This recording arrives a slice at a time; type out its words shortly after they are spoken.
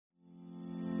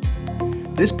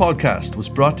This podcast was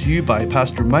brought to you by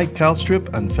Pastor Mike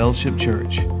Calstrip and Fellowship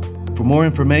Church. For more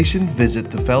information,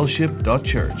 visit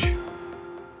thefellowship.church.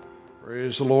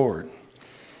 Praise the Lord.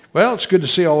 Well, it's good to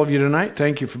see all of you tonight.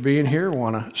 Thank you for being here. I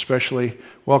want to especially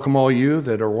welcome all you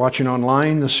that are watching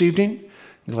online this evening.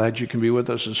 I'm glad you can be with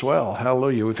us as well.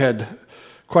 Hallelujah. We've had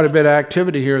quite a bit of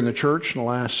activity here in the church in the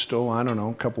last,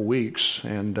 couple weeks.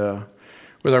 And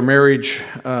with our marriage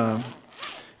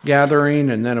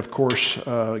gathering, and then, of course,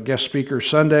 guest speaker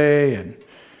Sunday. And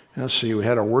let's see, we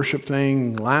had our worship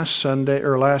thing last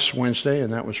Wednesday,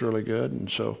 and that was really good. And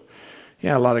so,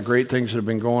 yeah, a lot of great things that have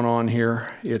been going on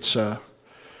here. It's,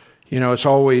 it's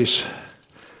always,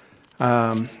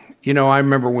 I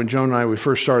remember when Joan and I, we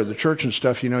first started the church and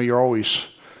stuff, you're always,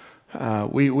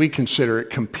 we consider it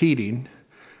competing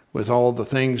with all the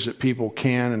things that people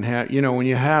can and have. When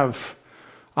you have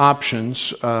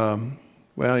options,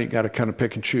 you got to kind of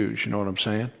pick and choose, you know what I'm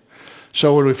saying?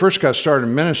 So when we first got started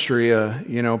in ministry,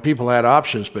 people had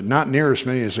options, but not near as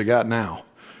many as they got now.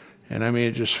 And I mean,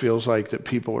 it just feels like that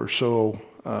people are so,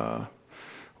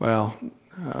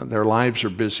 their lives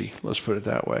are busy, let's put it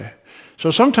that way.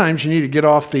 So sometimes you need to get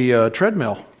off the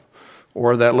treadmill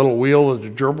or that little wheel that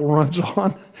the gerbil runs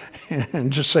on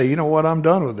and just say, you know what, I'm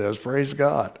done with this, praise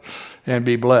God, and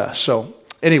be blessed. So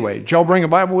anyway, did y'all bring a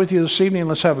Bible with you this evening?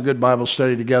 Let's have a good Bible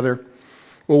study together.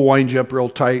 We'll wind you up real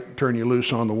tight, turn you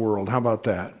loose on the world. How about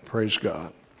that? Praise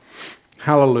God.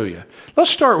 Hallelujah. Let's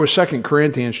start with 2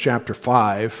 Corinthians chapter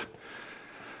 5.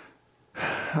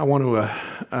 What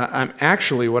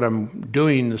I'm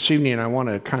doing this evening, I want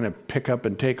to kind of pick up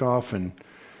and take off and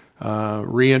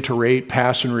reiterate,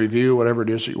 pass and review, whatever it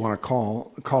is that you want to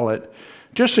call it,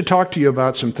 just to talk to you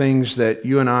about some things that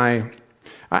you and I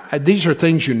these are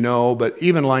things you know, but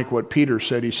even like what Peter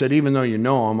said, he said, even though you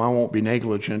know them, I won't be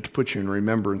negligent to put you in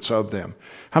remembrance of them.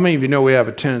 How many of you know we have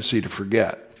a tendency to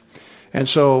forget? And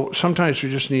so sometimes we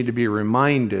just need to be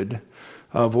reminded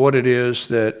of what it is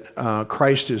that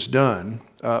Christ has done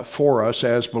for us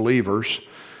as believers,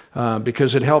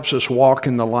 because it helps us walk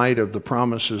in the light of the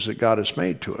promises that God has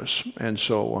made to us. And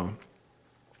so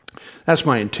that's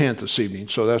my intent this evening.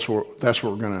 So that's what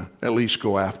we're going to at least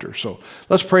go after. So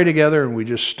let's pray together, and we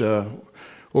just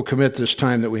we'll commit this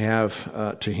time that we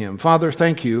have to Him. Father,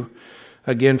 thank you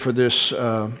again for this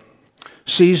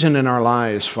season in our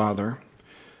lives, Father.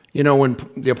 When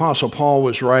the Apostle Paul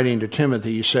was writing to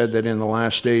Timothy, he said that in the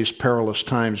last days perilous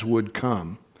times would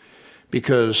come,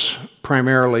 because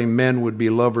primarily men would be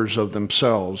lovers of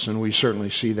themselves, and we certainly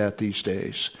see that these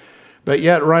days. But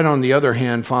yet, right on the other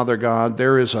hand, Father God,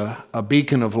 there is a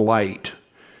beacon of light.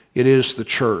 It is the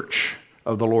church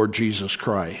of the Lord Jesus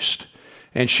Christ.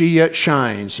 And she yet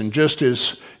shines, and just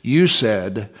as you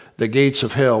said, the gates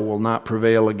of hell will not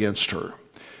prevail against her.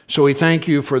 So we thank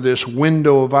you for this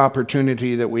window of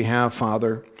opportunity that we have,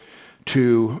 Father,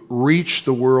 to reach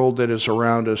the world that is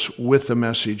around us with the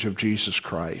message of Jesus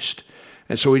Christ.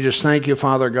 And so we just thank you,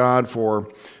 Father God, for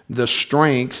the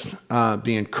strength,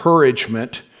 the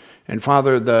encouragement, and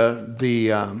Father,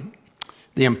 the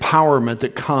empowerment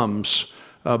that comes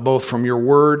both from your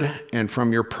word and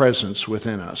from your presence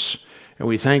within us. And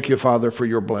we thank you, Father, for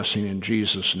your blessing in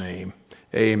Jesus' name.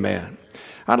 Amen.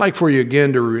 I'd like for you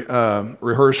again to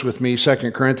rehearse with me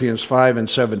 2 Corinthians 5 and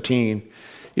 17.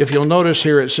 If you'll notice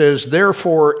here, it says,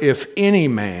 therefore, if any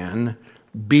man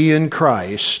be in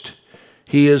Christ,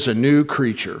 he is a new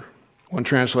creature. One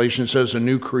translation says a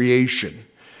new creation.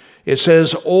 It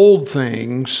says, old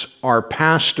things are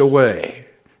passed away.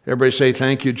 Everybody say,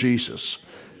 thank you, Jesus.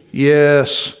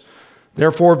 Yes.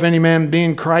 Therefore, if any man be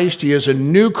in Christ, he is a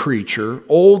new creature.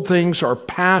 Old things are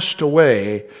passed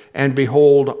away, and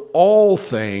behold, all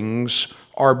things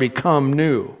are become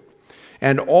new.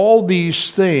 And all these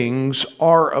things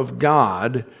are of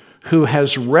God, who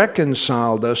has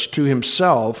reconciled us to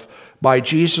himself by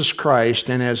Jesus Christ,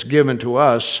 and has given to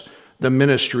us the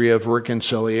ministry of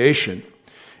reconciliation.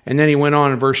 And then he went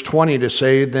on in verse 20 to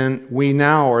say, then we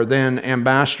now are then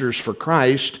ambassadors for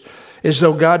Christ, as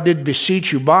though God did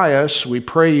beseech you by us. We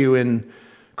pray you in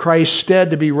Christ's stead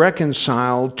to be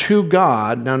reconciled to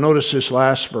God. Now notice this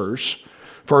last verse.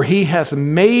 For he hath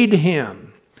made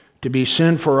him to be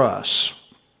sin for us,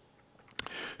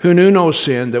 who knew no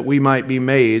sin, that we might be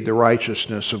made the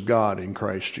righteousness of God in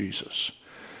Christ Jesus.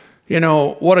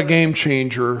 What a game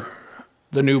changer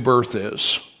the new birth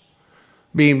is.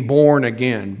 Being born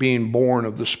again, being born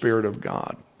of the Spirit of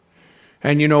God.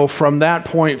 And from that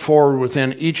point forward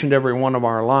within each and every one of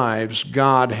our lives,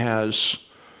 God has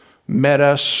met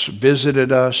us,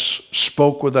 visited us,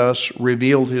 spoke with us,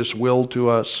 revealed his will to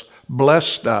us,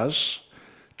 blessed us,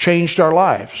 changed our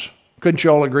lives. Couldn't you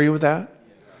all agree with that?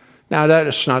 Now, that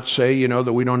is not to say,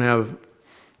 that we don't have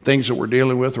things that we're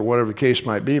dealing with or whatever the case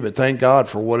might be, but thank God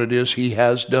for what it is he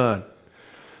has done.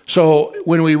 So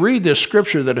when we read this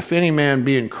scripture that if any man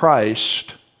be in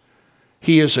Christ,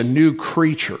 he is a new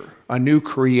creature, a new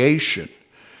creation,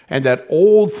 and that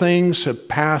old things have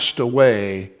passed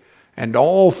away and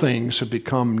all things have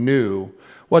become new.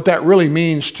 What that really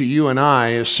means to you and I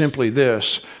is simply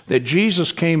this, that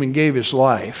Jesus came and gave his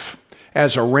life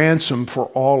as a ransom for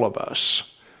all of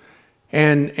us.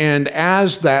 And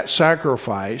as that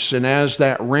sacrifice and as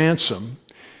that ransom,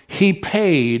 he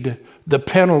paid the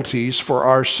penalties for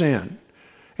our sin.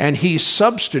 And he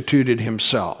substituted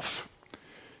himself.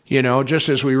 You know, just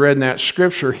as we read in that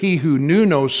scripture, he who knew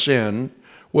no sin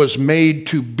was made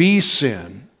to be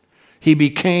sin. He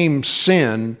became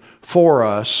sin for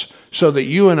us so that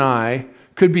you and I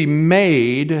could be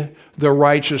made the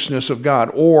righteousness of God.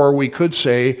 Or we could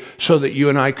say, so that you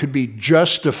and I could be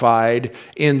justified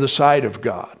in the sight of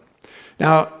God.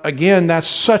 Now, again, that's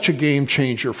such a game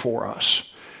changer for us.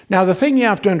 Now, the thing you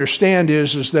have to understand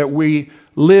is that we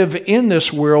live in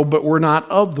this world, but we're not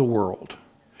of the world.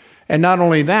 And not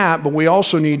only that, but we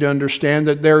also need to understand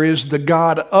that there is the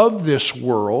God of this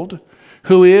world,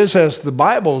 who is, as the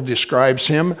Bible describes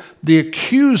him, the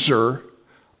accuser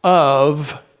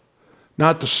of,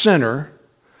 not the sinner,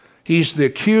 he's the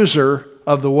accuser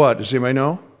of the what? Does anybody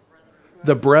know?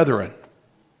 The brethren.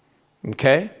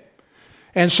 Okay?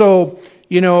 And so,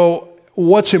 you know,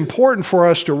 what's important for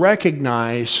us to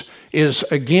recognize is,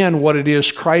 again, what it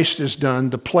is Christ has done,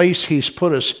 the place he's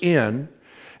put us in,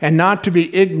 and not to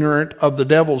be ignorant of the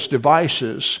devil's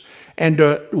devices, and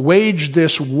to wage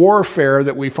this warfare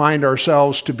that we find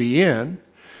ourselves to be in.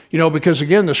 You know, because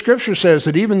again, the scripture says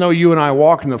that even though you and I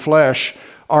walk in the flesh,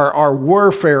 our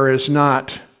warfare is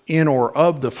not in or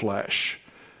of the flesh,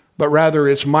 but rather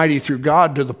it's mighty through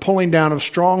God to the pulling down of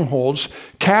strongholds,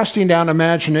 casting down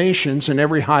imaginations and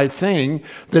every high thing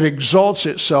that exalts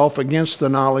itself against the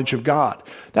knowledge of God.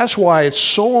 That's why it's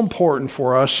so important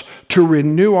for us to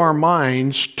renew our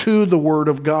minds to the Word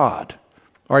of God.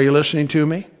 Are you listening to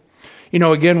me? You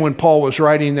know, again, when Paul was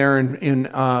writing there in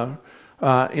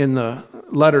the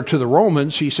letter to the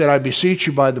Romans, he said, I beseech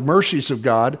you by the mercies of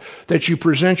God that you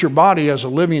present your body as a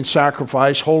living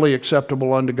sacrifice, wholly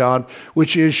acceptable unto God,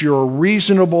 which is your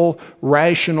reasonable,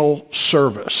 rational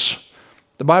service.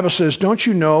 The Bible says, don't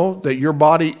you know that your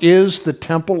body is the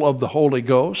temple of the Holy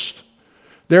Ghost?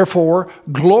 Therefore,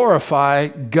 glorify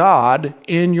God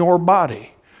in your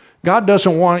body. God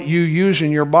doesn't want you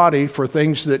using your body for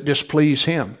things that displease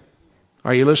him.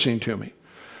 Are you listening to me?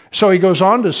 So he goes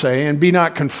on to say, and be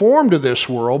not conformed to this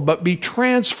world, but be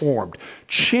transformed,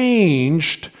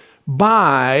 changed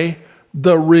by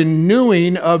the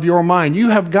renewing of your mind. You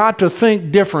have got to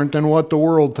think different than what the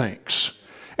world thinks.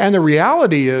 And the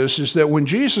reality is that when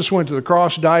Jesus went to the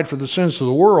cross, died for the sins of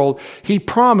the world, he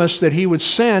promised that he would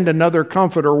send another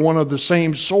comforter, one of the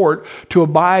same sort, to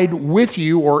abide with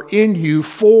you or in you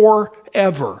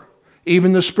forever,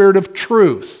 even the Spirit of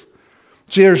truth.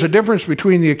 See, there's a difference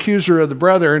between the accuser of the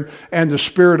brethren and the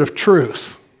Spirit of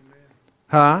truth.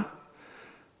 Huh?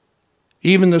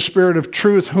 Even the Spirit of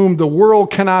truth, whom the world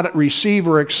cannot receive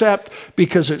or accept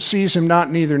because it sees him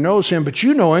not, neither knows him. But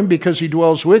you know him because he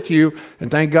dwells with you, and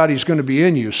thank God he's going to be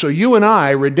in you. So you and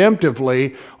I,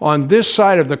 redemptively, on this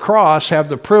side of the cross, have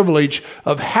the privilege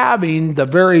of having the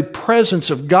very presence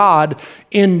of God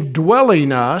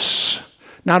indwelling us,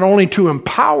 not only to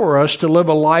empower us to live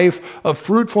a life of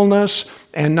fruitfulness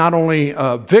and not only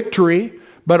victory,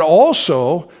 but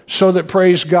also so that,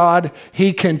 praise God,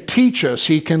 he can teach us,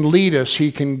 he can lead us,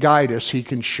 he can guide us, he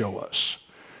can show us.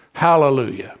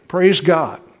 Hallelujah. Praise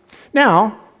God.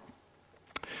 Now,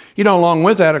 you know, along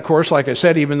with that, of course, like I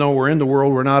said, even though we're in the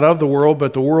world, we're not of the world,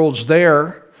 but the world's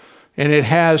there, and it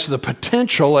has the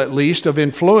potential, at least, of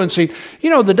influencing. You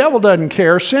know, the devil doesn't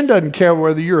care, sin doesn't care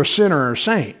whether you're a sinner or a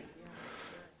saint.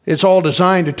 It's all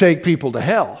designed to take people to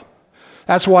hell.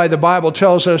 That's why the Bible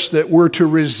tells us that we're to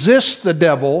resist the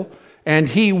devil and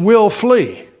he will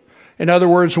flee. In other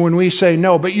words, when we say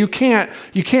no, but you can't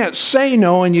say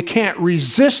no and you can't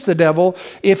resist the devil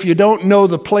if you don't know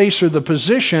the place or the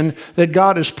position that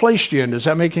God has placed you in. Does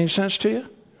that make any sense to you?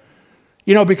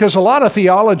 You know, because a lot of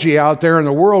theology out there in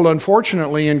the world,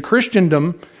 unfortunately, in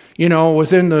Christendom, you know,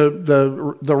 within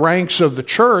the ranks of the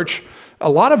church, a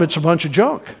lot of it's a bunch of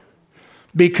junk.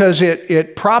 Because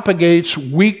it propagates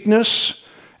weakness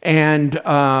and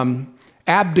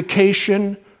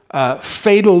abdication,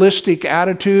 fatalistic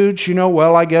attitudes. You know,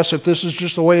 well, I guess if this is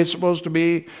just the way it's supposed to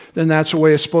be, then that's the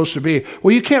way it's supposed to be.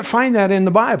 Well, you can't find that in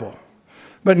the Bible.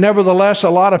 But nevertheless, a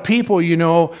lot of people, you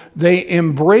know, they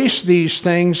embrace these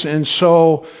things. And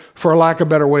so, for lack of a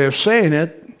better way of saying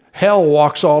it, hell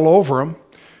walks all over them.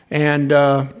 and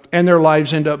their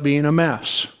lives end up being a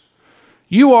mess.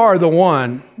 You are the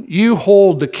one. You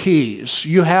hold the keys.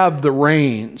 You have the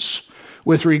reins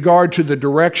with regard to the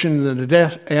direction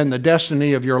and the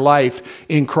destiny of your life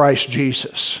in Christ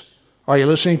Jesus. Are you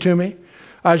listening to me?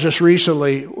 I was just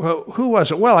recently, who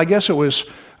was it? Well, I guess it was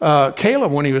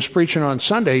Caleb when he was preaching on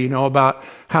Sunday, about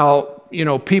how,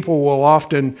 people will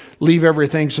often leave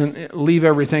everything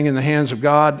in the hands of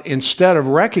God instead of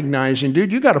recognizing,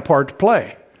 dude, you got a part to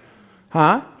play.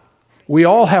 Huh? We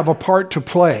all have a part to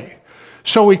play.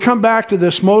 So we come back to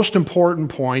this most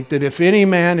important point that if any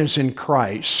man is in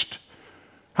Christ,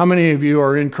 how many of you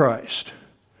are in Christ?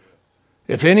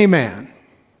 If any man,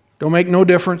 don't make no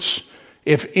difference.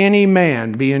 If any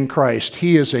man be in Christ,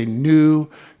 he is a new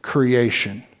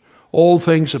creation. Old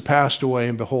things have passed away,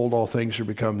 and behold, all things are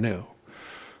become new.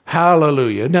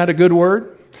 Hallelujah. Isn't that a good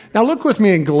word? Now look with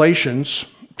me in Galatians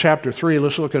chapter 3.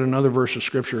 Let's look at another verse of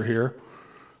Scripture here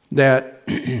that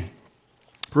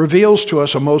reveals to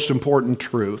us a most important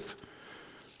truth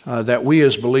that we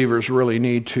as believers really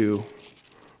need to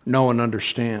know and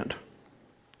understand.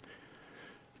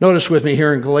 Notice with me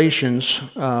here in Galatians,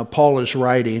 Paul is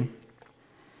writing,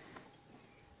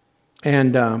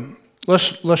 and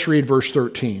let's read verse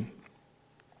 13.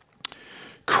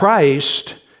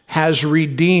 Christ has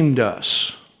redeemed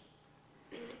us.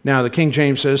 Now the King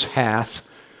James says hath,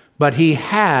 but he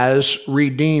has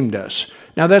redeemed us.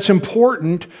 Now that's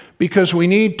important because we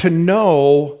need to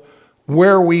know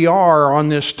where we are on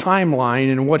this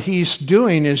timeline, and what he's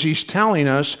doing is he's telling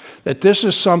us that this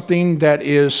is something that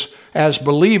is, as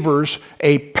believers,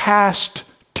 a past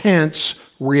tense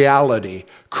reality.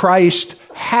 Christ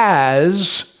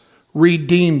has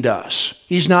redeemed us.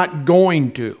 He's not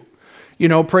going to.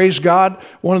 Praise God,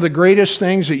 one of the greatest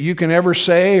things that you can ever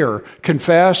say or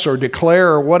confess or declare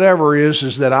or whatever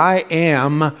is that I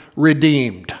am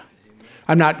redeemed.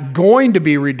 I'm not going to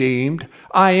be redeemed.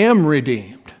 I am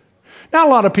redeemed. Now,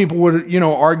 a lot of people would,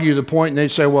 argue the point, and they'd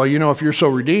say, well, if you're so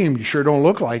redeemed, you sure don't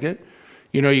look like it.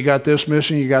 You got this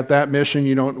mission, you got that mission,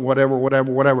 you don't,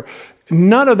 whatever.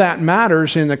 None of that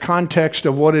matters in the context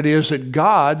of what it is that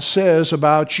God says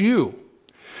about you.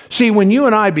 See, when you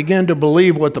and I begin to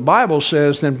believe what the Bible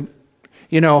says, then,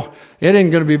 it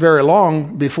ain't going to be very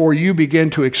long before you begin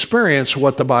to experience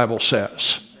what the Bible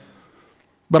says.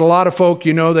 But a lot of folk,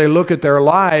 they look at their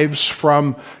lives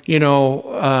from,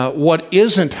 what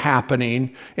isn't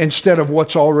happening instead of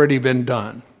what's already been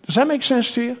done. Does that make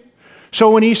sense to you?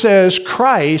 So when he says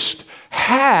Christ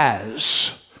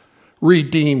has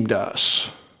redeemed us,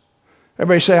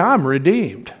 everybody say, I'm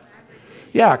redeemed.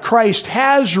 Yeah, Christ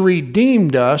has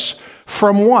redeemed us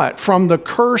from what? From the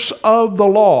curse of the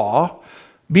law,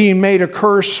 being made a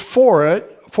curse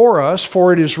for us,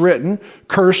 for it is written,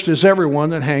 cursed is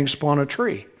everyone that hangs upon a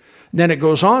tree. Then it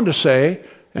goes on to say,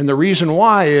 and the reason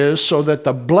why is so that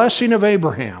the blessing of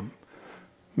Abraham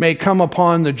may come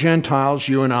upon the Gentiles,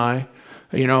 you and I,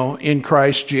 in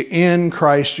Christ Jesus,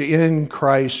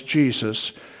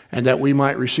 and that we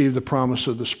might receive the promise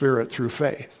of the Spirit through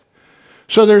faith.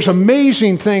 So there's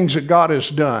amazing things that God has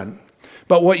done.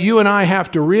 But what you and I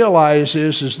have to realize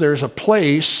is there's a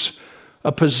place,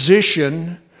 a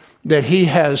position that he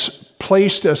has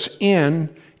placed us in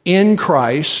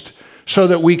Christ so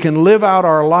that we can live out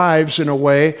our lives in a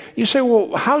way. You say,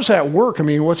 well, how does that work? I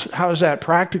mean, how is that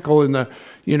practical in the,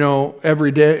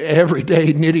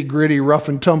 everyday nitty-gritty, rough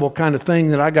and tumble kind of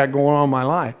thing that I got going on in my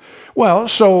life? Well,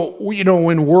 so,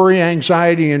 when worry,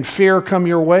 anxiety, and fear come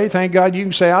your way, thank God you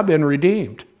can say, I've been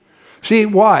redeemed. See,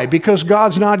 why? Because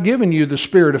God's not given you the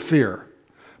spirit of fear,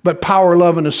 but power,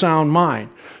 love, and a sound mind.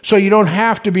 So you don't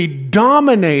have to be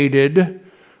dominated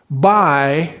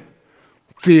by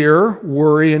fear,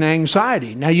 worry, and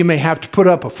anxiety. Now, you may have to put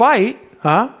up a fight,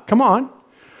 huh? Come on.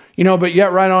 But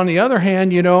yet right on the other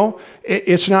hand,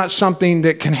 it's not something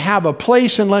that can have a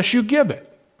place unless you give it.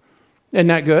 Isn't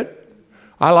that good?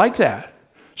 I like that.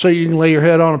 So you can lay your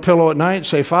head on a pillow at night and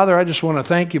say, Father, I just want to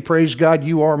thank you, praise God,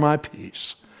 you are my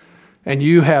peace. And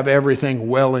you have everything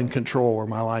well in control where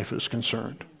my life is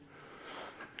concerned.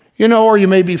 Or you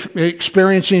may be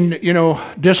experiencing,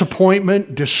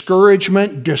 disappointment,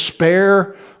 discouragement,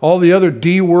 despair, all the other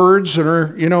D words that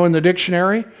are, in the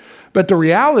dictionary. But the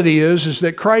reality is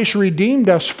that Christ redeemed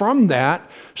us from that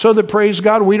so that, praise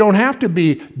God, we don't have to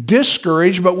be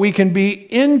discouraged, but we can be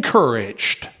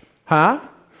encouraged. Huh?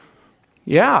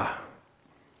 Yeah.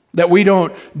 That we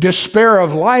don't despair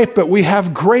of life, but we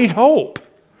have great hope.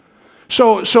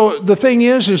 So the thing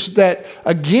is that,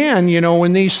 again,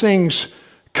 when these things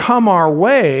come our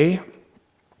way,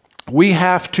 we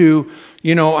have to,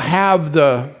 have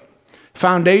the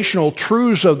foundational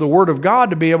truths of the Word of God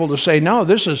to be able to say, no,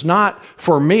 this is not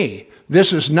for me.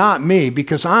 This is not me,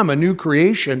 because I'm a new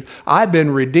creation. I've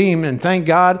been redeemed, and thank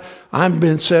God I've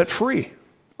been set free.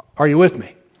 Are you with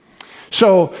me?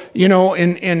 So,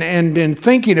 in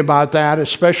thinking about that,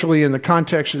 especially in the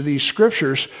context of these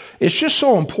scriptures, it's just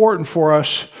so important for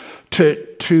us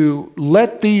to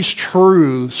let these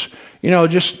truths,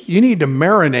 you need to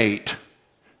marinate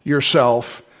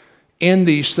yourself in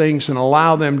these things and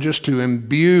allow them just to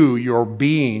imbue your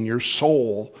being, your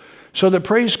soul, so that,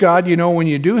 praise God, when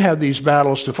you do have these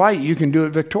battles to fight, you can do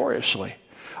it victoriously.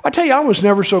 I tell you, I was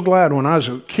never so glad when I was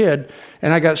a kid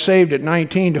and I got saved at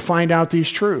 19 to find out these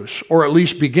truths, or at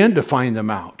least begin to find them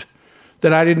out.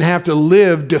 That I didn't have to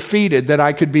live defeated, that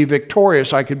I could be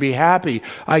victorious, I could be happy,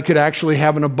 I could actually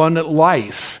have an abundant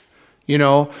life.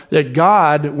 That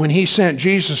God, when He sent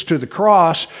Jesus to the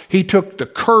cross, He took the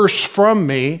curse from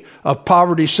me of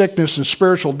poverty, sickness, and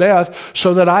spiritual death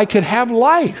so that I could have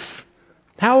life.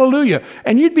 Hallelujah.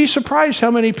 And you'd be surprised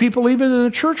how many people, even in the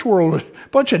church world, a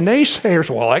bunch of naysayers,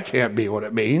 well, that can't be what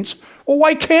it means. Well,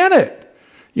 why can't it?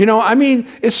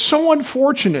 It's so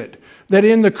unfortunate that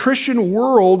in the Christian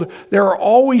world, there are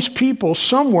always people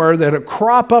somewhere that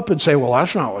crop up and say, well,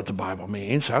 that's not what the Bible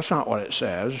means. That's not what it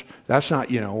says. That's not,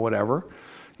 whatever.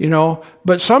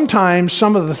 But sometimes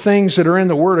some of the things that are in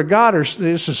the Word of God are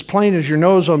as plain as your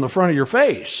nose on the front of your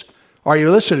face. Are you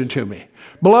listening to me?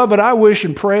 Beloved, I wish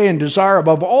and pray and desire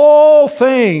above all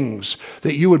things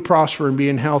that you would prosper and be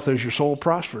in health as your soul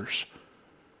prospers.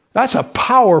 That's a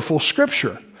powerful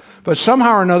scripture. But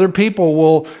somehow or another, people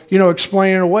will,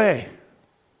 explain it away.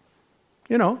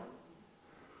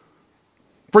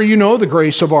 For the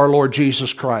grace of our Lord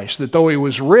Jesus Christ, that though He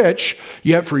was rich,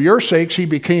 yet for your sakes He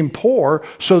became poor,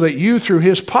 so that you through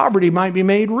His poverty might be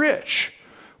made rich.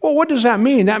 Well, what does that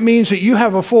mean? That means that you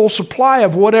have a full supply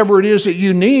of whatever it is that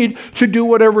you need to do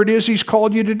whatever it is He's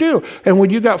called you to do. And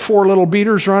when you got 4 little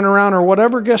beaters running around or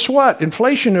whatever, guess what?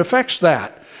 Inflation affects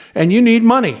that. And you need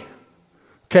money.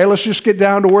 Okay, let's just get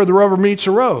down to where the rubber meets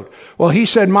the road. Well, He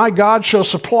said, my God shall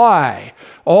supply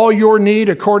all your need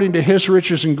according to His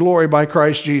riches and glory by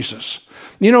Christ Jesus.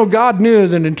 God knew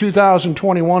that in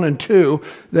 2021 and 2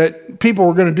 that people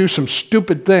were going to do some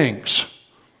stupid things.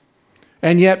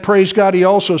 And yet, praise God, He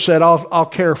also said, I'll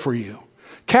care for you.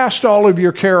 Cast all of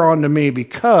your care onto me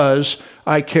because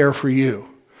I care for you.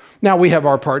 Now, we have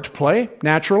our part to play,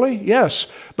 naturally, yes.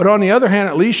 But on the other hand,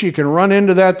 at least you can run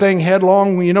into that thing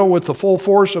headlong, with the full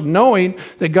force of knowing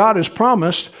that God has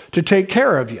promised to take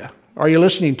care of you. Are you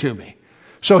listening to me?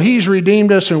 So He's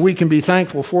redeemed us, and we can be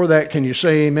thankful for that. Can you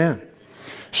say amen?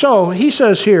 So He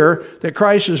says here that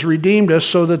Christ has redeemed us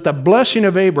so that the blessing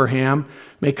of Abraham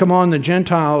may come on the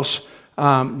Gentiles,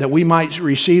 that we might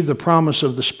receive the promise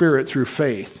of the Spirit through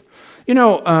faith.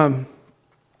 We're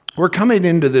coming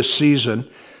into this season,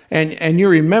 and you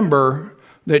remember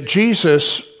that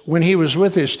Jesus, when He was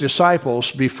with His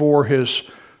disciples before His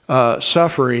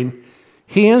suffering,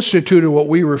 He instituted what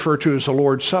we refer to as the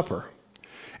Lord's Supper.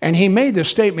 And He made this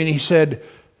statement. He said,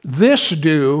 this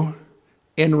do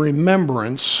in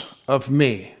remembrance of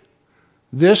me.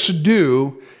 This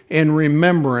do in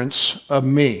remembrance of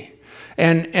me.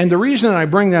 And the reason I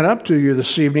bring that up to you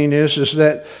this evening is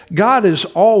that God is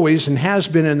always and has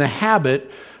been in the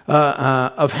habit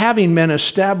of having men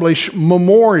establish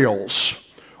memorials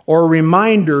or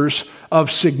reminders of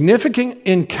significant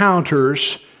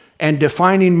encounters and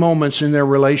defining moments in their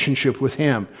relationship with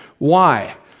Him.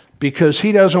 Why? Because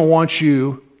He doesn't want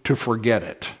you to forget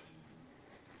it.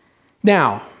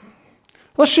 Now,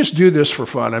 let's just do this for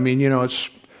fun. It's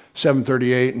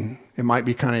 7:38 and it might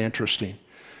be kind of interesting.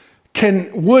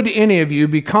 Would any of you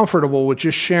be comfortable with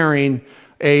just sharing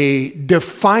a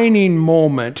defining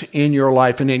moment in your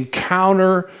life, an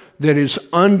encounter that is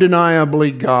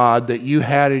undeniably God that you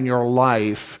had in your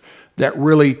life that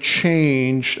really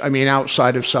changed,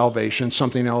 outside of salvation,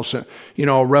 something else, a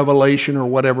revelation or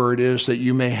whatever it is that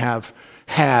you may have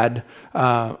had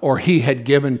or He had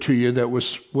given to you that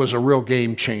was a real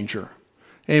game changer?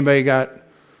 Anybody got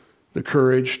the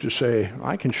courage to say,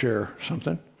 I can share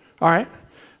something? All right.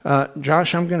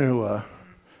 Josh, I'm going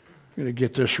to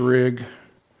get this rig.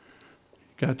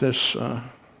 Got this? You're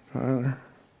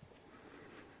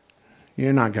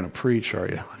not going to preach, are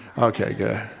you? Okay,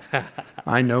 good.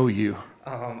 I know you.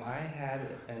 I had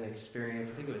an experience,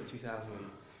 I think it was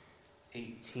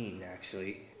 2018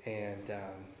 actually, and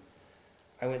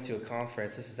I went to a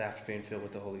conference. This is after being filled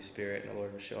with the Holy Spirit, and the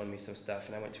Lord was showing me some stuff,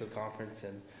 and I went to a conference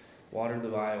in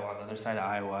Waterloo, Iowa, on the other side of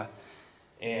Iowa,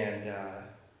 and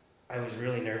I was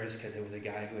really nervous because it was a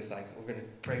guy who was like, we're going to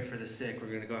pray for the sick, we're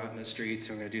going to go out in the streets,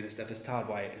 and we're going to do this stuff. It's Todd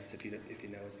White, if you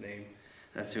know his name.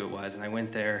 That's who it was. And I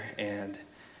went there, and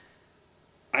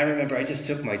I remember I just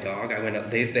took my dog. I went up.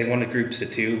 They wanted groups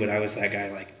of 2, but I was that guy,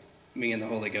 like, me and the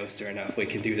Holy Ghost are enough. We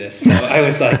can do this. So I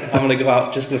was like, I'm going to go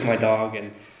out just with my dog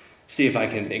and see if I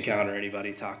can encounter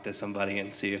anybody, talk to somebody,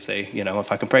 and see if they,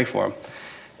 if I can pray for them.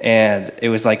 And it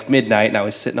was like midnight, and I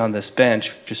was sitting on this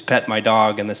bench, just petting my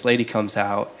dog, and this lady comes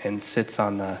out and sits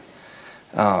on the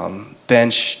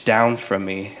bench down from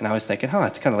me. And I was thinking,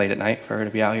 it's kind of late at night for her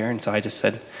to be out here. And so I just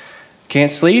said,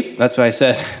 can't sleep? That's what I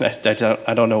said.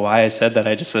 I don't know why I said that.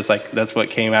 I just was like, that's what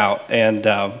came out.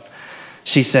 And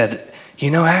she said,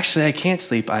 actually, I can't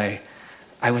sleep. I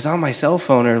was on my cell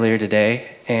phone earlier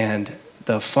today, and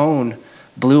the phone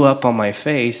blew up on my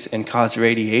face and caused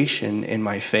radiation in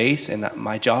my face, and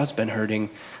my jaw's been hurting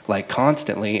like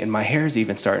constantly, and my hair's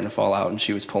even starting to fall out. And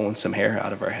she was pulling some hair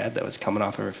out of her head that was coming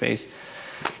off of her face.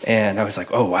 And I was like,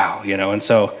 oh, wow, And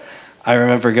so I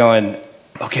remember going,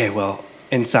 okay, well,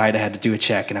 inside I had to do a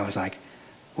check, and I was like,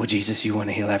 well, Jesus, you want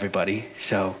to heal everybody,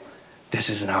 so this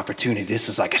is an opportunity. This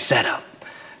is like a setup.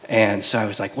 And so I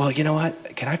was like, well, you know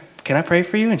what? Can I pray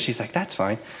for you? And she's like, that's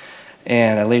fine.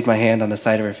 And I laid my hand on the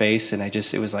side of her face, and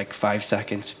it was like 5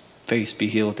 seconds, face be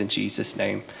healed in Jesus'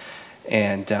 name.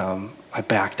 And I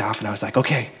backed off, and I was like,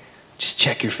 okay, just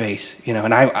check your face,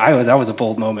 And that was a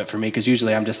bold moment for me, because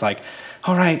usually I'm just like,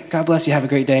 all right, God bless you, have a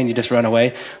great day, and you just run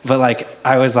away. But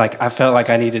I felt like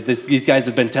I needed this. These guys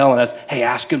have been telling us, hey,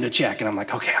 ask him to check. And I'm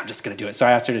like, okay, I'm just going to do it. So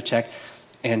I asked her to check,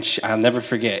 and I'll never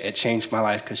forget, it changed my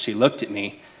life, because she looked at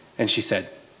me, and she said,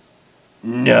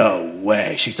 no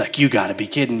way. She's like, you got to be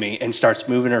kidding me, and starts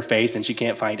moving her face, and she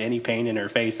can't find any pain in her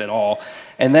face at all.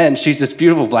 And then she's this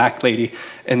beautiful black lady,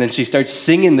 and then she starts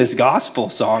singing this gospel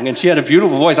song, and she had a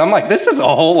beautiful voice. I'm like, this is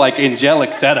a whole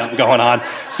angelic setup going on.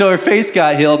 So her face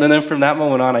got healed, and then from that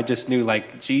moment on, I just knew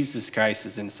Jesus Christ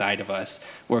is inside of us.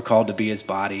 We're called to be his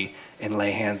body and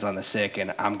lay hands on the sick,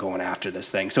 and I'm going after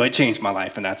this thing. So it changed my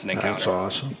life, and that's an encounter. That's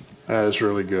awesome. That is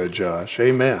really good, Josh.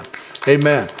 Amen.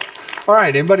 Amen. All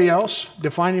right, anybody else?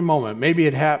 Defining moment. Maybe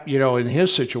it happened, in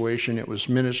his situation, it was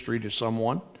ministry to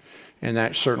someone, and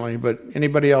that certainly, but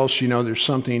anybody else, there's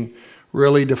something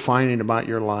really defining about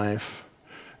your life.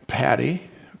 Patty,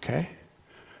 okay?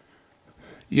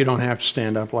 You don't have to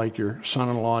stand up like your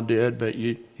son-in-law did, but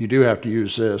you do have to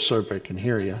use this so everybody can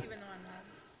hear you.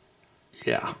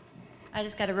 Yeah. I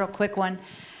just got a real quick one.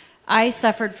 I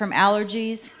suffered from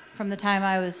allergies from the time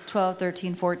I was 12,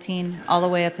 13, 14, all the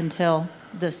way up until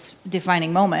this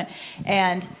defining moment.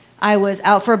 And I was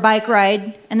out for a bike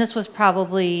ride, and this was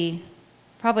probably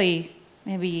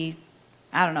maybe,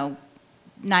 I don't know,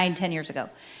 9, 10 years ago.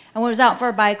 And I was out for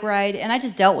a bike ride, and I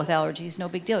just dealt with allergies, no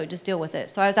big deal, you just deal with it.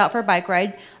 So I was out for a bike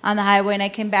ride on the highway, and I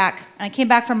came back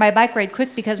from my bike ride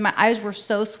quick because my eyes were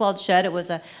so swelled shut. It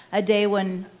was a day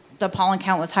when the pollen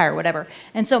count was high or whatever.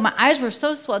 And so my eyes were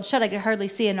so swelled shut I could hardly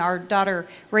see, and our daughter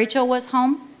Rachel was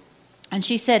home, and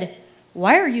she said,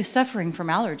 why are you suffering from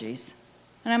allergies?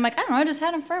 And I'm like, I don't know, I just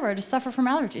had them forever. I just suffer from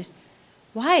allergies.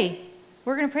 Why?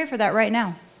 We're going to pray for that right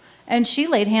now. And she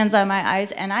laid hands on my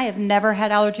eyes, and I have never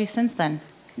had allergies since then.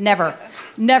 Never.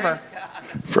 Never.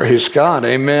 Praise God.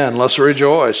 Amen. Let's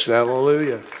rejoice.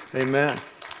 Hallelujah. Amen.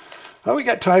 Oh, we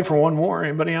got time for one more.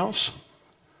 Anybody else?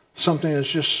 Something that's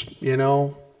just,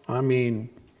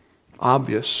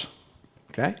 obvious.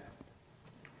 Okay?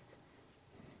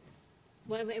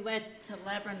 When we went to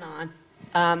Lebanon,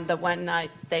 the one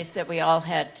night they said we all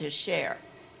had to share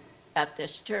at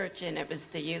this church, and it was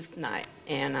the youth night.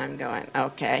 And I'm going,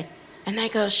 okay. And they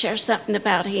go, share something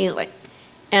about healing.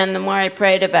 And the more I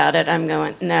prayed about it, I'm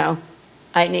going, no,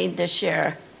 I need to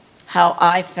share how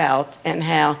I felt and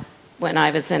how when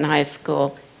I was in high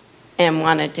school and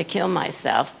wanted to kill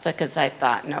myself because I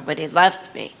thought nobody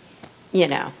loved me,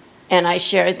 And I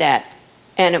shared that,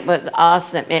 and it was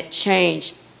awesome. It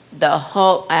changed the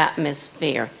whole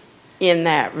atmosphere in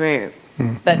that room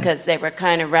because they were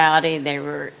kind of rowdy. They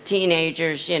were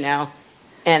teenagers, and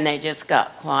they just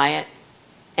got quiet,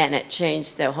 and it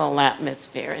changed the whole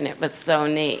atmosphere, and it was so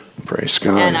neat. Praise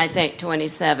God. And I think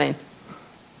 27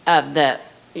 of the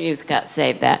youth got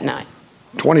saved that night.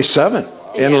 27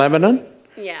 in Lebanon?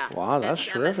 Yeah. Wow, that's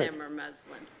terrific. Some of them are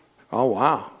Muslims. Oh,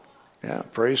 wow. Yeah,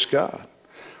 praise God.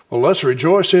 Well, let's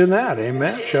rejoice in that.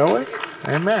 Amen, shall we?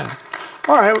 Amen.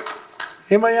 All right.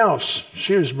 Anybody else?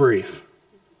 She was brief.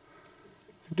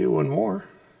 Do one more.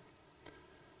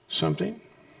 Something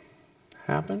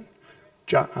happened?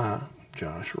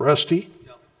 Josh. Rusty?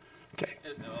 Okay.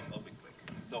 No, I'll be quick.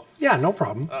 So, yeah, no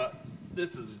problem.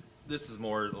 This is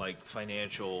more like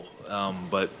financial,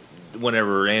 but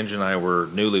whenever Ange and I were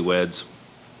newlyweds,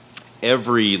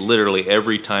 literally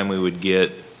every time we would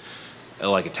get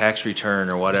like a tax return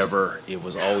or whatever, it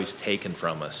was always taken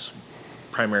from us,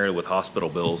 primarily with hospital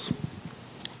bills.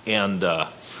 And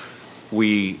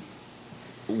we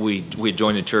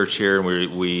joined a church here, and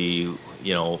we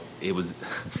you know, it was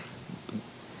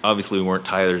obviously we weren't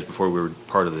tithers before we were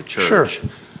part of the church. Sure.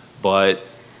 But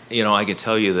you know, I can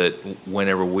tell you that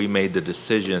whenever we made the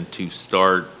decision to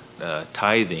start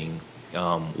tithing,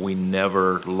 we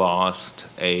never lost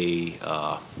a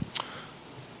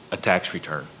tax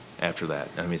return after that.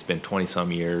 I mean, it's been 20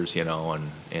 some years, you know, and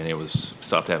it was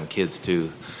stopped having kids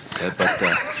too. But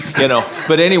you know,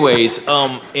 but anyways,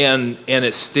 and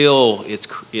it's still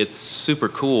it's super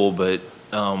cool, but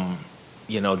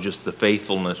you know, just the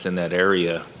faithfulness in that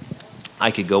area.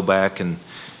 I could go back and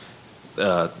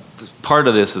part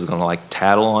of this is going to like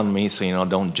tattle on me, so you know,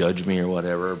 don't judge me or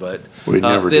whatever. But we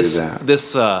never do that.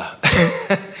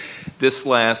 This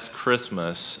last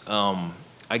Christmas,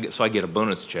 I get a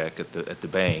bonus check at the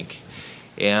bank,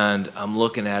 and I'm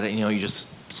looking at it. You know,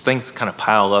 things kind of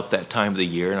pile up that time of the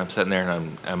year, and I'm sitting there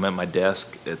and I'm at my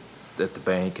desk at the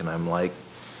bank, and I'm like,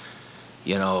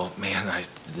 you know, man,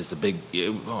 this is to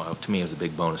me it was a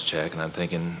big bonus check, and I'm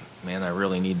thinking, man, I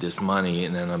really need this money,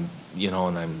 and then I'm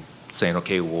saying,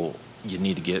 okay, well, you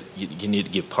need to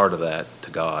give part of that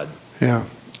to God. Yeah.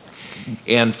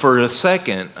 And for a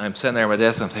second, I'm sitting there at my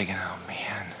desk, I'm thinking, oh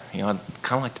man, you know, I'd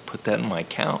kind of like to put that in my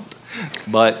account.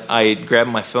 But I grabbed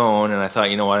my phone and I thought,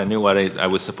 you know what, I knew what I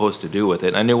was supposed to do with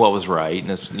it. I knew what was right,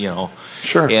 and it's, you know.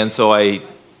 Sure. And so I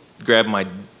grabbed my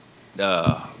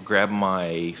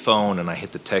phone and I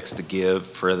hit the text to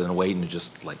give rather than waiting to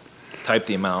just like type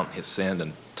the amount, hit send,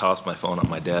 and toss my phone on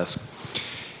my desk.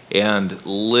 And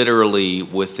literally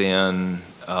within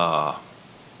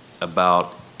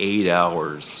about 8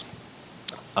 hours,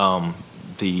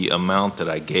 the amount that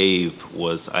I gave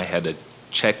was, I had a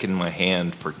check in my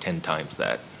hand for 10 times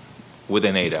that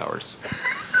within 8 hours.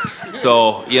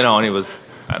 So, you know, and it was,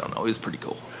 I don't know, it was pretty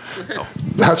cool. So,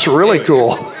 that's really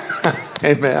cool.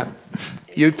 Amen.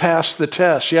 You passed the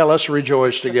test. Yeah, let's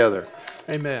rejoice together.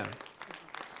 Amen.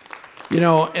 You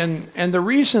know, and the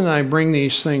reason I bring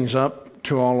these things up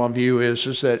to all of you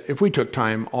is that if we took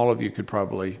time, all of you could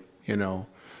probably, you know,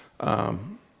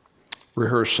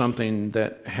 rehearse something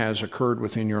that has occurred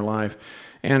within your life.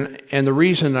 And the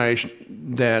reason I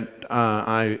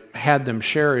had them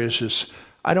share is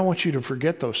I don't want you to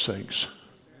forget those things.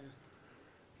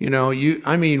 You know,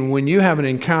 when you have an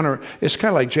encounter, it's kind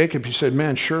of like Jacob. He said,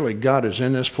 man, surely God is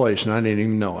in this place, and I didn't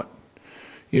even know it.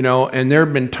 You know, and there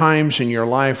have been times in your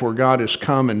life where God has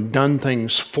come and done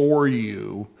things for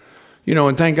you. You know,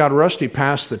 and thank God Rusty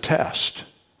passed the test.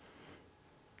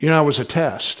 You know, it was a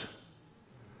test.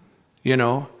 You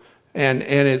know, and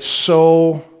it's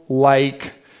so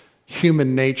like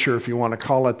human nature, if you want to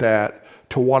call it that,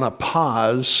 to want to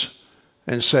pause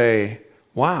and say,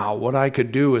 wow, what I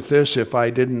could do with this if I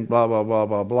didn't blah, blah, blah,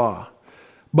 blah, blah.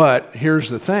 But here's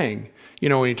the thing. You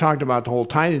know, when you talked about the whole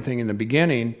tithing thing in the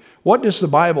beginning, what does the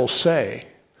Bible say?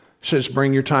 It says,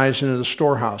 bring your tithes into the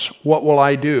storehouse. What will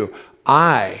I do?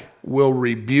 I will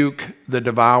rebuke the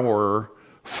devourer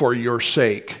for your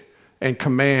sake and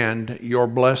command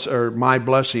my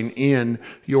blessing in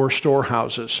your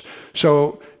storehouses.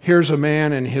 So here's a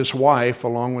man and his wife,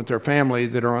 along with their family,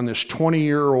 that are on this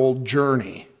 20-year-old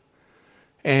journey.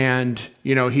 And,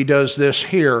 you know, he does this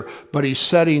here, but he's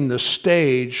setting the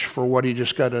stage for what he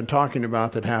just got done talking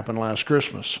about that happened last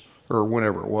Christmas, or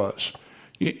whenever it was.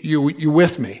 You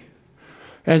with me?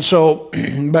 And so,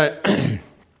 but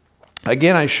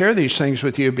again, I share these things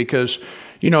with you because,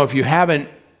 you know, if you haven't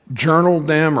journaled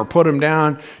them or put them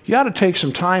down, you got to take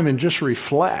some time and just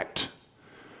reflect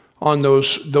on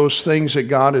those things that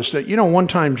God has done. You know, one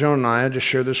time, Joan and I just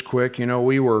share this quick, you know,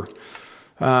 we were,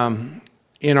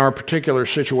 in our particular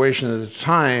situation at the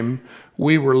time,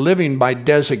 we were living by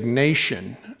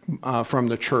designation from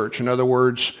the church. In other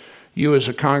words, you as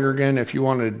a congregant, if you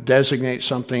wanted to designate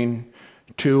something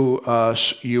to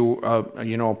us, you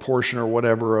know, a portion or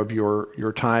whatever of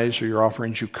your tithes or your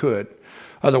offerings, you could.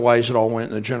 Otherwise, it all went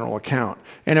in the general account.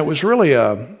 And it was really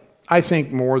I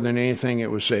think more than anything, it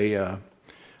was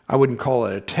I wouldn't call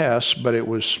it a test, but it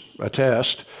was a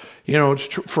test, you know,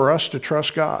 for us to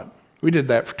trust God. We did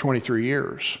that for 23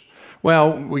 years.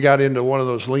 Well, we got into one of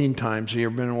those lean times. Have you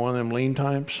ever been in one of them lean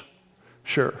times?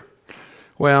 Sure.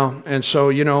 Well, and so,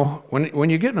 you know, when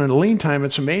you get in a lean time,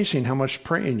 it's amazing how much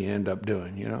praying you end up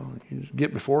doing, you know. You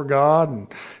get before God and,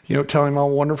 you know, tell him how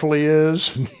wonderful he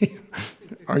is.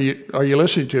 Are you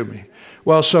listening to me?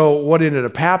 Well, so what ended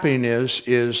up happening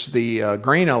is the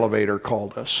grain elevator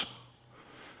called us.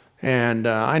 And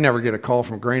I never get a call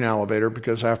from grain elevator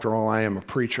because, after all, I am a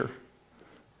preacher.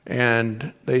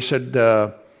 And they said,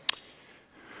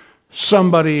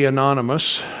 somebody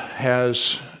anonymous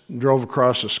drove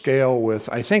across a scale with,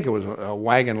 I think it was a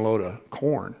wagon load of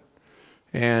corn.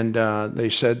 And they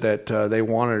said that they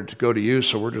wanted it to go to you,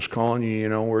 so we're just calling you,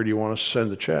 where do you want us to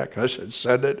send the check? I said,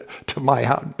 send it to my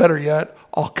house. Better yet,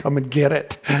 I'll come and get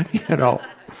it,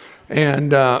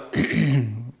 And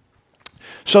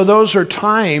so those are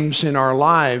times in our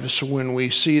lives when we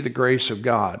see the grace of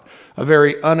God, a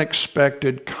very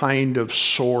unexpected kind of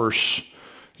source,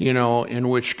 in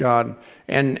which God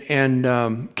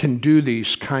can do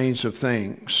these kinds of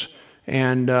things.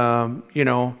 And,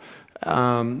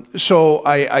 so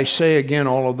I say again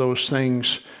all of those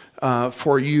things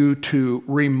for you to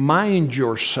remind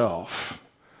yourself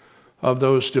of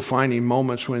those defining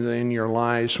moments in your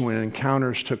lives when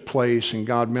encounters took place and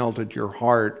God melted your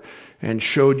heart and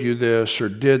showed you this or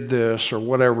did this or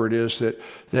whatever it is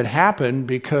that happened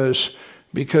because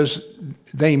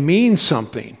they mean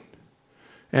something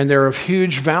and they're of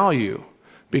huge value,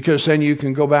 because then you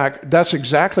can go back. That's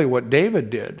exactly what David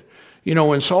did.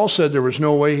 When Saul said there was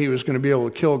no way he was going to be able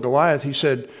to kill Goliath, he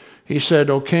said,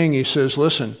 "O king," he says,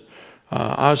 "listen,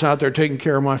 I was out there taking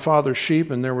care of my father's sheep,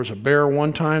 and there was a bear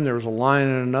one time, there was a lion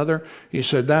in another." He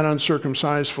said, "That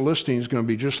uncircumcised Philistine is going to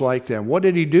be just like them." What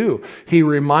did he do? He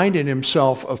reminded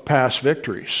himself of past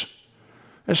victories.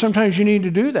 And sometimes you need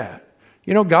to do that.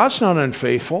 God's not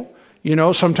unfaithful.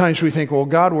 Sometimes we think, well,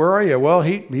 God, where are you? Well,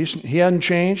 he hasn't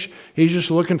changed. He's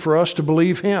just looking for us to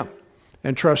believe him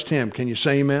and trust him. Can you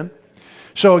say amen?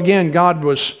 So again, God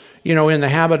was, in the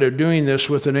habit of doing this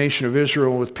with the nation of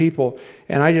Israel, with people.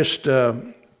 And I just,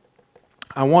 I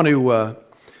want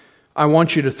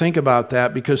you to think about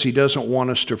that, because he doesn't want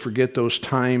us to forget those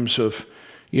times of,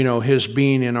 his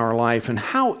being in our life, and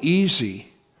how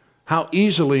easily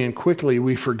and quickly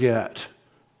we forget.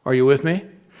 Are you with me?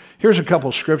 Here's a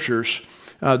couple scriptures.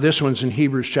 This one's in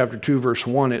Hebrews chapter 2, verse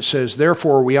 1. It says,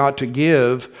 "Therefore we ought to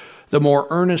give the more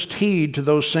earnest heed to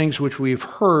those things which we've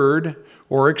heard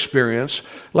or experienced,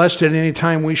 lest at any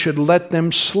time we should let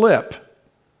them slip."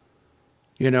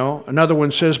 Another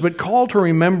one says, "But call to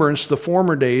remembrance the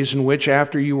former days in which,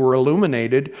 after you were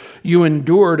illuminated, you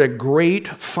endured a great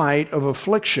fight of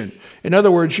affliction." In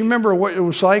other words, you remember what it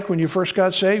was like when you first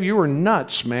got saved? You were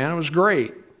nuts, man. It was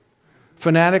great.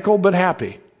 Fanatical, but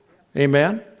happy.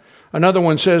 Amen? Another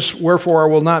one says, "Wherefore I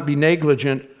will not be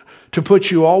negligent to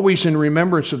put you always in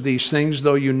remembrance of these things,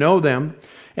 though you know them,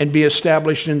 and be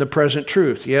established in the present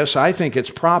truth." Yes, I think it's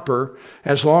proper,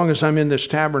 as long as I'm in this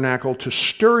tabernacle, to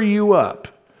stir you up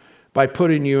by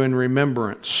putting you in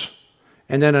remembrance.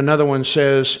 And then another one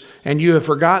says, "And you have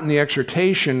forgotten the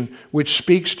exhortation which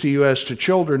speaks to you as to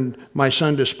children. My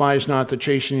son, despise not the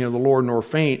chastening of the Lord, nor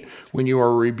faint when you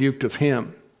are rebuked of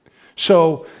him."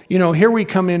 So, here we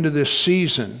come into this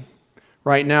season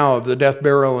right now of the death,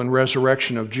 burial, and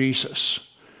resurrection of Jesus.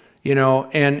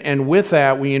 And with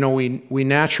that, we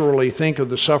naturally think of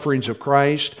the sufferings of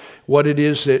Christ, what it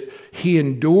is that he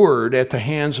endured at the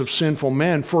hands of sinful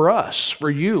men for us,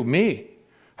 for you, me.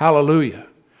 Hallelujah.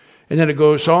 And then it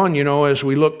goes on, as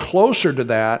we look closer to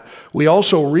that, we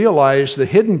also realize the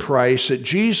hidden price that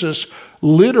Jesus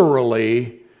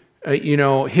literally,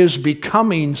 his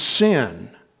becoming sin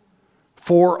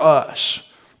for us.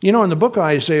 In the book of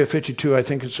Isaiah 52, I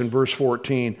think it's in verse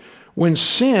 14, when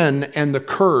sin and the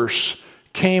curse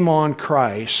came on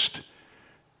Christ,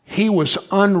 he was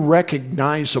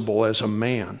unrecognizable as a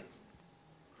man.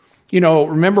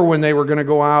 Remember when they were going to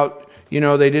go out,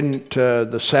 they didn't,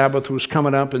 the Sabbath was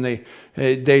coming up, and they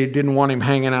didn't want him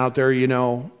hanging out there,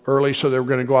 early, so they were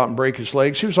going to go out and break his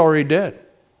legs. He was already dead.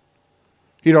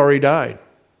 He'd already died.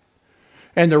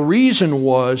 And the reason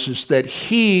is that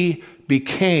he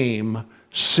became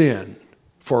sin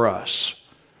for us,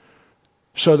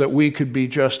 so that we could be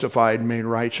justified and made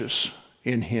righteous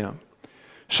in him.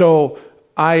 So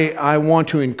I want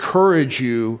to encourage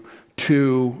you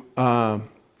to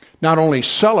not only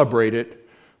celebrate it,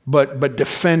 but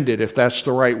defend it, if that's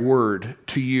the right word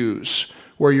to use,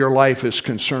 where your life is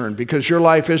concerned. Because your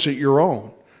life isn't your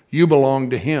own. You belong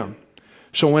to him.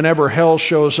 So whenever hell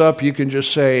shows up, you can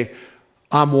just say,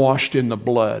 "I'm washed in the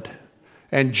blood.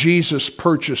 And Jesus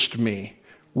purchased me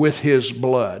with his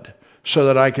blood so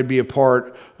that I could be a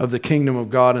part of the kingdom of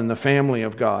God and the family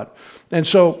of God." And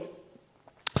so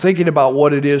thinking about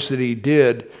what it is that he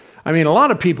did, a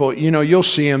lot of people, you'll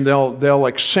see them, they'll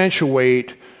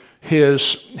accentuate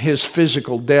his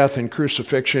physical death and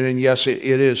crucifixion. And yes, it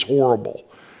is horrible,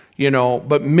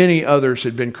 but many others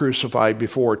had been crucified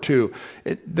before too.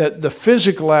 The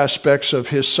physical aspects of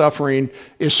his suffering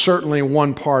is certainly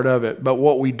one part of it, but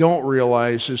what we don't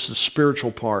realize is the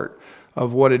spiritual part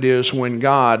of what it is when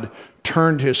God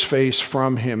turned his face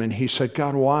from him and he said,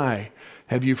 "God, why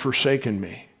have you forsaken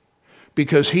me?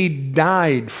 Because he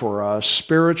died for us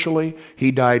spiritually, he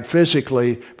died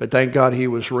physically, but thank God he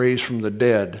was raised from the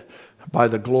dead by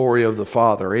the glory of the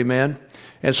Father. Amen?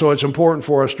 And so it's important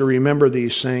for us to remember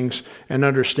these things and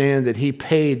understand that he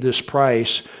paid this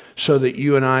price so that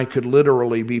you and I could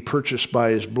literally be purchased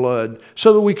by his blood,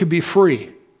 so that we could be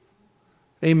free.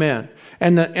 Amen.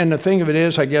 And the thing of it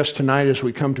is, I guess tonight as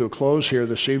we come to a close here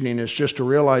this evening, is just to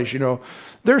realize,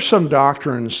 there's some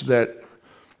doctrines that,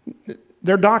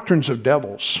 they're doctrines of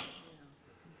devils.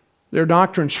 They're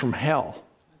doctrines from hell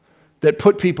that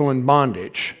put people in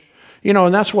bondage.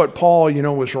 And that's what Paul,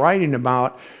 was writing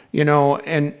about,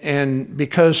 and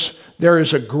because there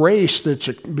is a grace that's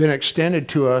been extended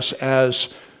to us as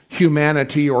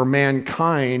humanity or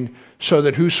mankind, so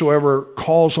that whosoever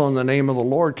calls on the name of the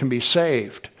Lord can be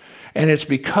saved. And it's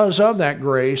because of that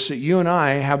grace that you and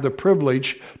I have the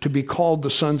privilege to be called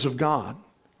the sons of God.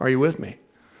 Are you with me?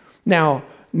 Now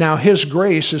his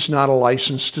grace is not a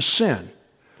license to sin.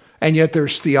 And yet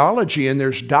there's theology and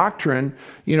there's doctrine,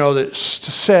 that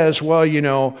says, well,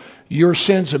 your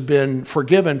sins have been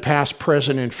forgiven past,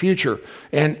 present, and future.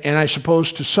 And I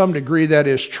suppose to some degree that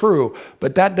is true,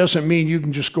 but that doesn't mean you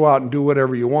can just go out and do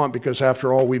whatever you want, because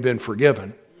after all, we've been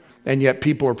forgiven. And yet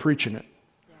people are preaching it.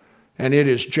 And it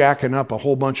is jacking up a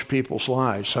whole bunch of people's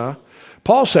lives, huh?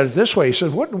 Paul said it this way. He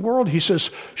says, what in the world? He says,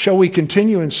 shall we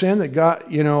continue in sin that God,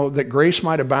 that grace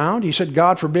might abound? He said,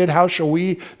 God forbid, how shall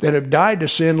we that have died to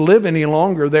sin live any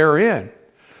longer therein?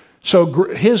 So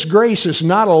his grace is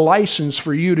not a license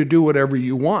for you to do whatever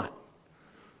you want.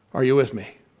 Are you with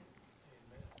me?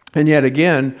 And yet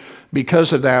again,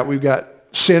 because of that, we've got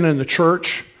sin in the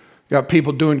church. We've got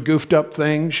people doing goofed up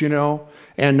things,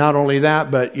 And not only that,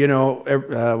 but,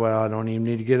 well, I don't even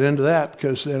need to get into that,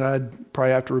 because then I'd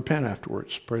probably have to repent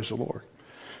afterwards. Praise the Lord.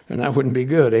 And that wouldn't be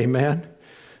good. Amen.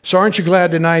 So aren't you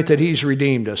glad tonight that he's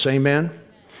redeemed us? Amen.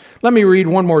 Let me read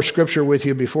one more scripture with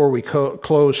you before we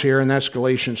close here, and that's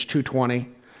Galatians 2:20.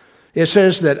 It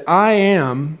says that I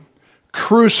am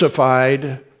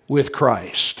crucified with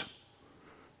Christ.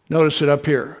 Notice it up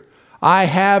here. I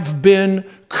have been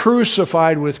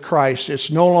crucified with Christ.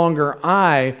 It's no longer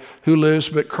I who lives,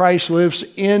 but Christ lives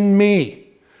in me.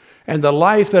 And the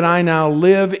life that I now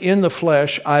live in the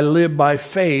flesh, I live by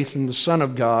faith in the Son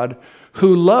of God,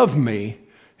 who loved me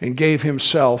and gave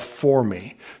himself for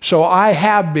me. So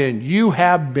you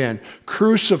have been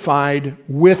crucified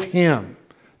with him.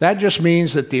 That just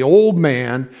means that the old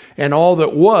man and all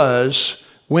that was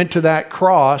went to that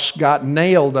cross, got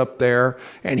nailed up there,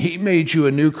 and he made you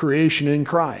a new creation in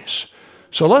Christ.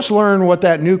 So let's learn what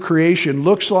that new creation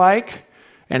looks like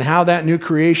and how that new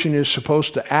creation is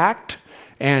supposed to act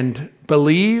and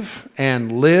believe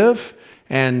and live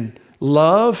and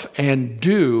love and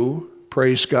do,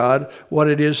 praise God, what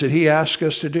it is that he asks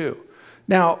us to do.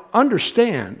 Now,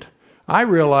 understand, I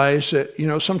realize that,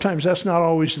 sometimes that's not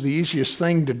always the easiest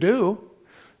thing to do,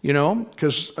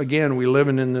 because, again, we live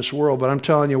in this world. But I'm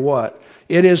telling you what,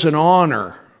 it is an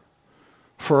honor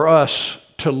for us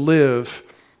to live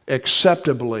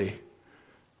acceptably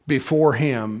before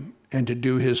him and to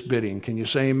do his bidding. Can you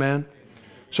say amen?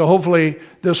 So hopefully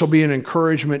this will be an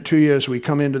encouragement to you as we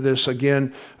come into this,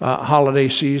 again, holiday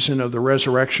season of the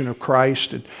resurrection of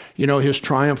Christ and, his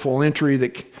triumphal entry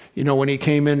that, when he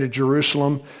came into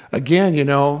Jerusalem. Again,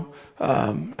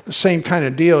 same kind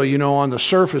of deal, on the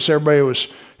surface, everybody was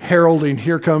heralding,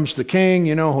 here comes the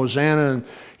king, Hosanna,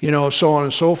 and, so on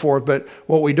and so forth. But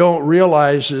what we don't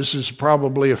realize is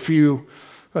probably a few,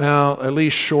 at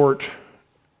least short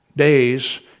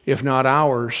days, if not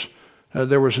hours,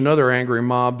 there was another angry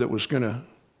mob that was going to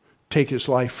take his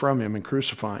life from him and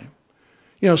crucify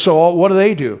him. So what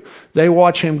do? They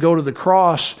watch him go to the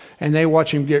cross and they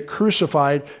watch him get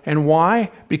crucified. And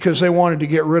why? Because they wanted to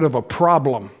get rid of a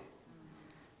problem,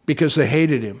 because they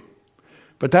hated him.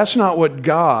 But that's not what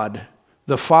God,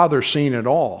 the Father, seen at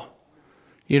all.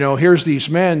 Here's these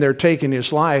men, they're taking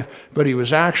his life, but he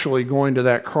was actually going to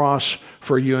that cross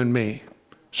for you and me,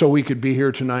 so we could be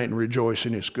here tonight and rejoice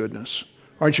in his goodness.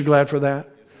 Aren't you glad for that?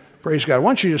 Praise God. Why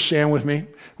don't you just stand with me?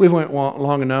 We went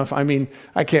long enough. I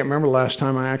can't remember the last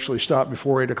time I actually stopped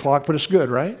before 8 o'clock, but it's good,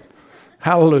 right?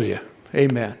 Hallelujah.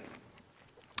 Amen.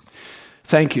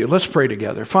 Thank you. Let's pray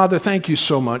together. Father, thank you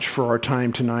so much for our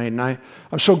time tonight. And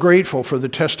I'm so grateful for the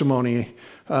testimony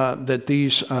that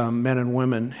these men and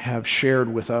women have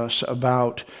shared with us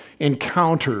about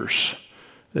encounters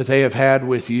that they have had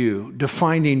with you,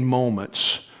 defining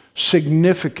moments,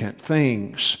 significant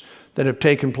things that have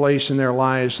taken place in their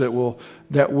lives that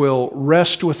will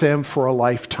rest with them for a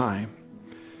lifetime.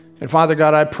 And Father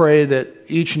God, I pray that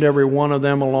each and every one of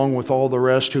them, along with all the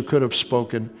rest who could have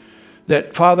spoken,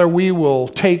 that, Father, we will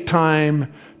take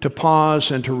time to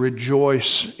pause and to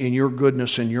rejoice in your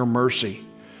goodness and your mercy.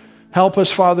 Help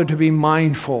us, Father, to be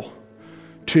mindful,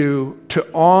 to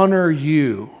honor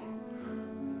you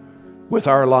with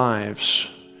our lives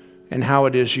and how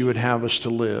it is you would have us to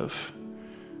live.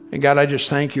 And God, I just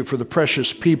thank you for the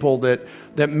precious people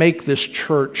that make this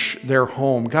church their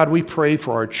home. God, we pray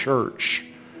for our church.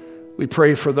 We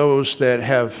pray for those that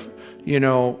have,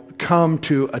 come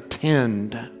to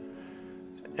attend.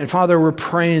 And Father, we're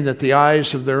praying that the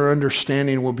eyes of their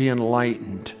understanding will be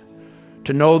enlightened,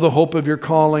 to know the hope of your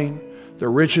calling, the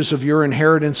riches of your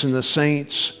inheritance in the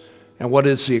saints, and what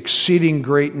is the exceeding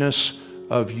greatness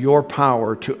of your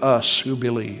power to us who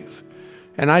believe.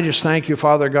 And I just thank you,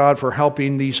 Father God, for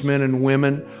helping these men and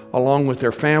women, along with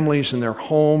their families and their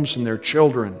homes and their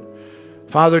children,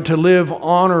 Father, to live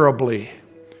honorably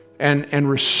and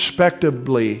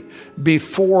respectably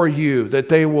before you, that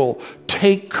they will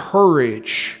take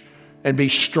courage and be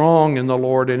strong in the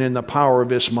Lord and in the power of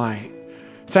his might.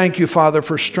 Thank you, Father,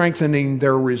 for strengthening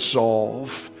their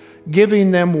resolve,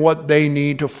 giving them what they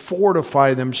need to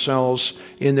fortify themselves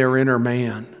in their inner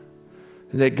man.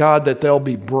 And that, God, that they'll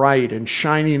be bright and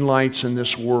shining lights in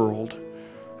this world,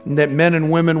 and that men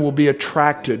and women will be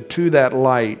attracted to that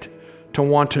light to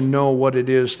want to know what it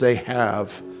is they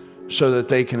have so that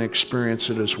they can experience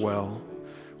it as well.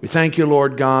 We thank you,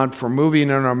 Lord God, for moving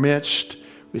in our midst.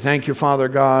 We thank you, Father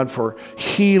God, for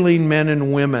healing men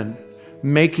and women,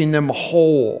 making them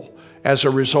whole as a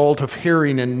result of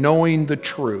hearing and knowing the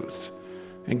truth.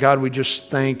 And God, we just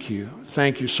thank you.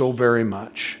 Thank you so very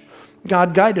much.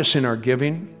 God, guide us in our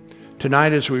giving.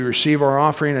 Tonight as we receive our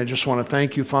offering, I just want to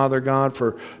thank you, Father God,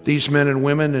 for these men and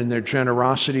women and their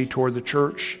generosity toward the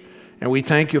church. And we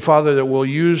thank you, Father, that we'll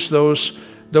use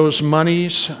those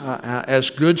monies as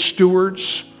good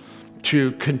stewards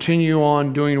to continue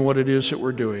on doing what it is that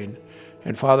we're doing.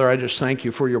 And Father, I just thank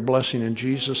you for your blessing in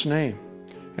Jesus' name.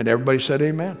 And everybody said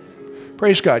amen.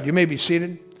 Praise God. You may be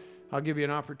seated. I'll give you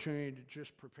an opportunity to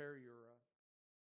just prepare your